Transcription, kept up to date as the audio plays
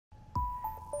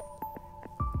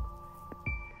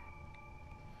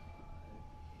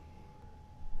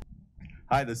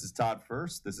Hi, this is Todd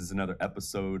First. This is another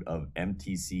episode of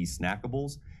MTC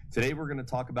Snackables. Today we're going to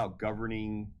talk about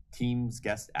governing Teams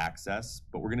guest access,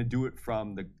 but we're going to do it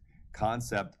from the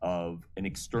concept of an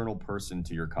external person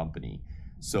to your company.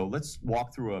 So let's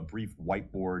walk through a brief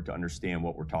whiteboard to understand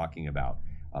what we're talking about.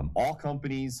 All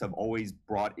companies have always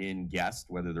brought in guests,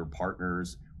 whether they're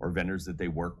partners or vendors that they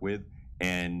work with,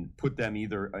 and put them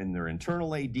either in their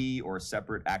internal AD or a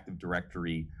separate Active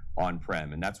Directory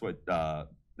on-prem, and that's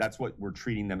what we're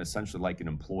treating them essentially like an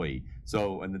employee.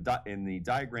 So in the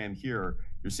diagram here,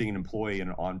 you're seeing an employee in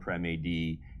an on-prem AD.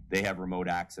 They have remote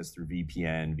access through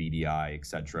VPN, VDI,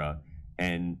 etc.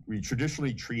 And we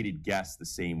traditionally treated guests the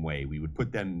same way. We would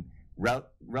put them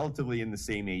relatively in the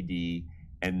same AD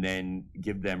and then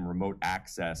give them remote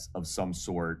access of some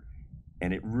sort.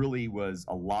 And it really was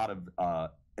a lot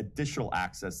of additional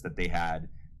access that they had.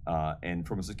 And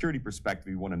from a security perspective,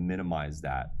 we want to minimize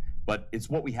that. But it's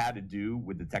what we had to do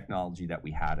with the technology that we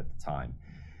had at the time.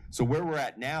 So where we're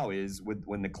at now is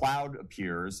when the cloud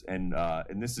appears, and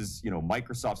this is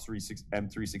Microsoft's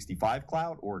M365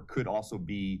 cloud, or it could also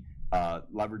be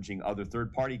leveraging other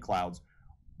third-party clouds.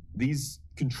 These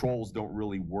controls don't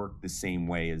really work the same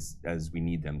way as we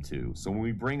need them to. So when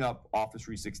we bring up Office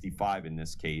 365 in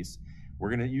this case, we're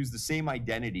going to use the same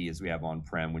identity as we have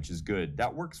on-prem, which is good.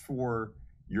 That works for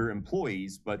your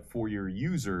employees, but for your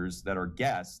users that are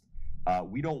guests,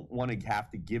 we don't want to have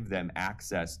to give them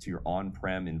access to your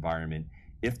on-prem environment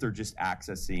if they're just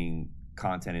accessing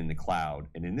content in the cloud.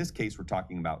 And in this case, we're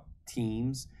talking about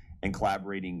Teams and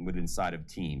collaborating with inside of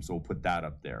Teams. So we'll put that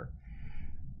up there.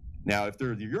 Now, if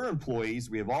they're your employees,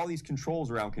 we have all these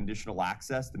controls around conditional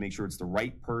access to make sure it's the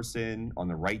right person on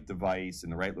the right device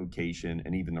in the right location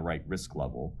and even the right risk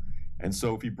level. And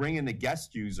so if you bring in the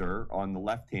guest user on the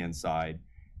left-hand side,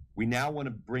 we now want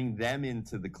to bring them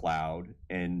into the cloud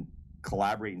and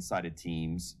collaborate inside of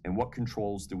Teams. And what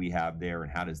controls do we have there,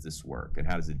 and how does this work, and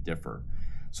how does it differ?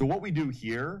 So what we do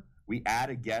here, we add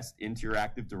a guest into your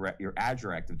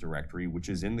Azure Active Directory, which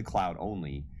is in the cloud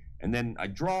only. And then I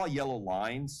draw yellow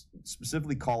lines,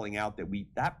 specifically calling out that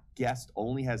that guest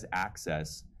only has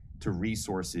access to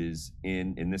resources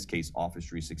in this case, Office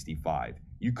 365.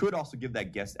 You could also give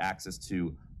that guest access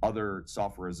to other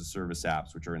software as a service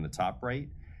apps, which are in the top right.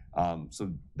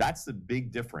 So that's the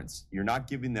big difference. You're not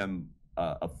giving them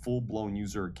a full-blown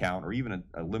user account or even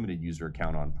a limited user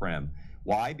account on-prem.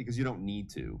 Why? Because you don't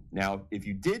need to. Now, if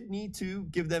you did need to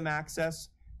give them access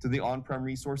to the on-prem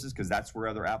resources, because that's where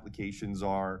other applications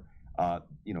are,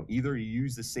 either you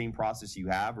use the same process you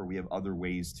have, or we have other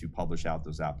ways to publish out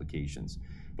those applications.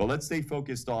 But let's stay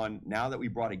focused on, now that we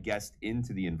brought a guest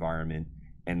into the environment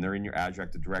and they're in your Azure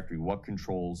Active Directory, what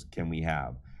controls can we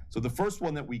have? So the first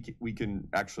one that we can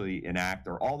actually enact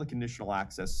are all the conditional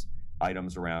access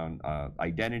items around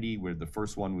identity, where the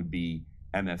first one would be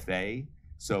MFA.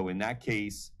 So in that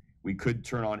case, we could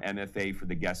turn on MFA for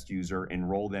the guest user,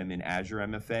 enroll them in Azure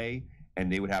MFA, and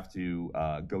they would have to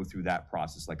go through that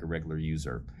process like a regular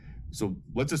user. So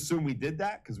let's assume we did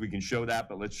that, because we can show that,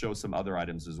 but let's show some other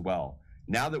items as well.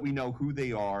 Now that we know who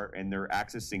they are and they're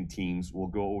accessing Teams, we'll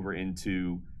go over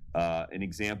into an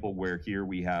example where here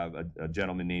we have a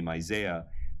gentleman named Isaiah,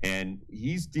 and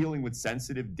he's dealing with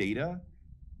sensitive data,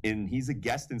 and he's a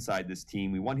guest inside this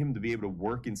team. We want him to be able to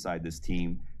work inside this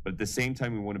team, but at the same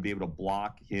time, we want to be able to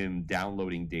block him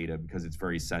downloading data because it's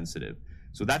very sensitive.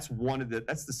 So that's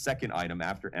that's the second item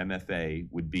after MFA,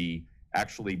 would be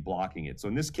actually blocking it. So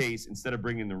in this case, instead of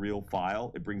bringing the real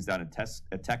file, it brings down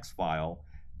a text file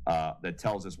that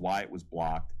tells us why it was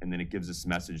blocked, and then it gives us a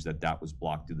message that was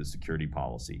blocked through the security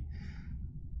policy.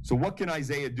 So what can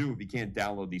Isaiah do if he can't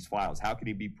download these files? How can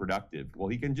he be productive? Well,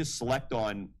 he can just select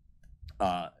on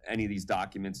any of these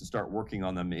documents and start working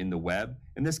on them in the web.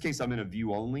 In this case, I'm in a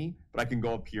view only, but I can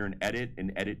go up here and edit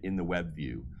in the web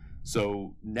view.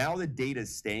 So now the data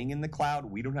is staying in the cloud.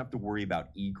 We don't have to worry about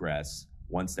egress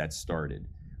once that's started.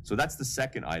 So that's the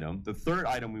second item. The third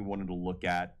item we wanted to look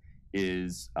at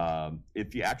is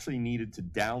if you actually needed to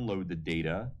download the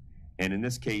data, and in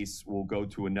this case, we'll go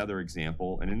to another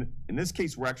example. And in this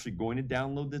case, we're actually going to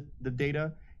download the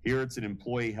data. Here, it's an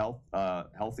employee health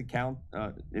account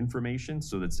information,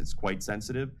 so it's quite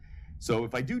sensitive. So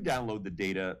if I do download the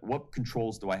data, what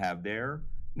controls do I have there?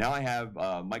 Now I have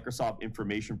Microsoft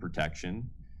Information Protection.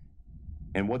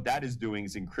 And what that is doing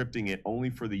is encrypting it only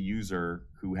for the user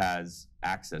who has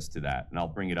access to that. And I'll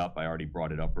bring it up. I already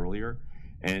brought it up earlier.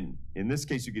 And in this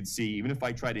case, you can see, even if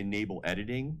I try to enable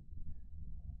editing,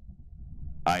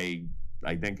 I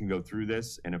then can go through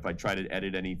this. And if I try to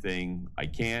edit anything, I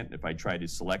can't. If I try to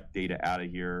select data out of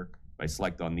here, if I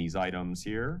select on these items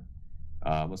here,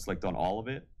 let's select on all of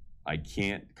it, I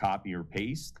can't copy or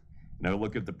paste. and I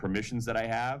look at the permissions that I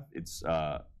have. It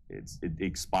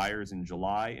expires in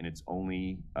July, and it's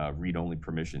only read-only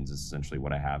permissions is essentially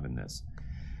what I have in this.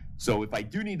 So if I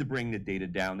do need to bring the data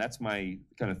down, that's my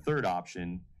kind of third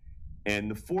option. And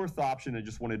the fourth option I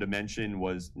just wanted to mention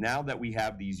was, now that we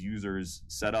have these users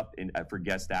set up for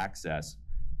guest access,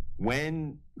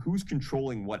 who's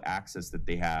controlling what access that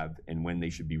they have and when they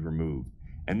should be removed.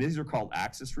 And these are called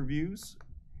access reviews.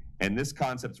 And this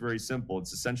concept's very simple.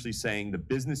 It's essentially saying the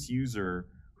business user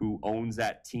who owns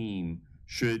that team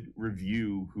should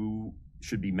review who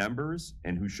should be members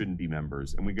and who shouldn't be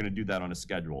members. And we're going to do that on a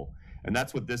schedule. And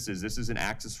that's what this is. This is an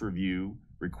access review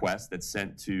request that's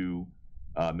sent to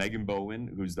Megan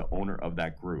Bowen, who's the owner of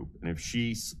that group. And if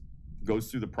she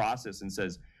goes through the process and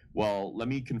says, well, let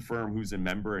me confirm who's a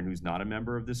member and who's not a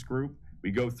member of this group,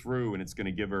 we go through and it's going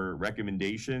to give her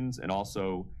recommendations and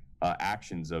also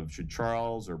actions of, should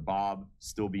Charles or Bob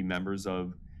still be members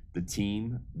of the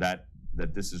team that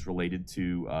this is related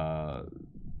to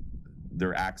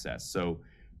their access. So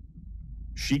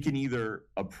she can either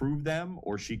approve them,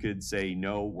 or she could say,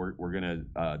 no, we're going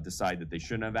to decide that they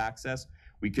shouldn't have access.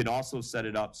 We could also set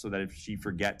it up so that if she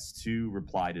forgets to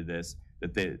reply to this,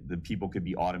 that the people could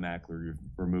be automatically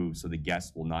removed, so the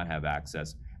guests will not have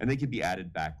access, and they could be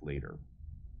added back later.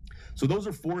 So those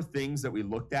are 4 things that we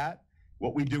looked at.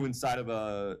 What we do inside of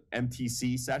a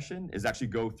MTC session is actually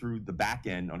go through the back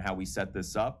end on how we set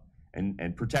this up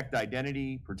and protect the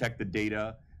identity, protect the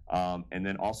data, and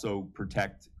then also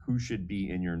protect who should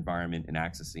be in your environment and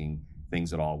accessing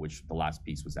things at all, which the last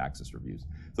piece was access reviews.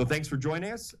 So thanks for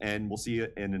joining us, and we'll see you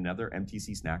in another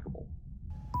MTC Snackable.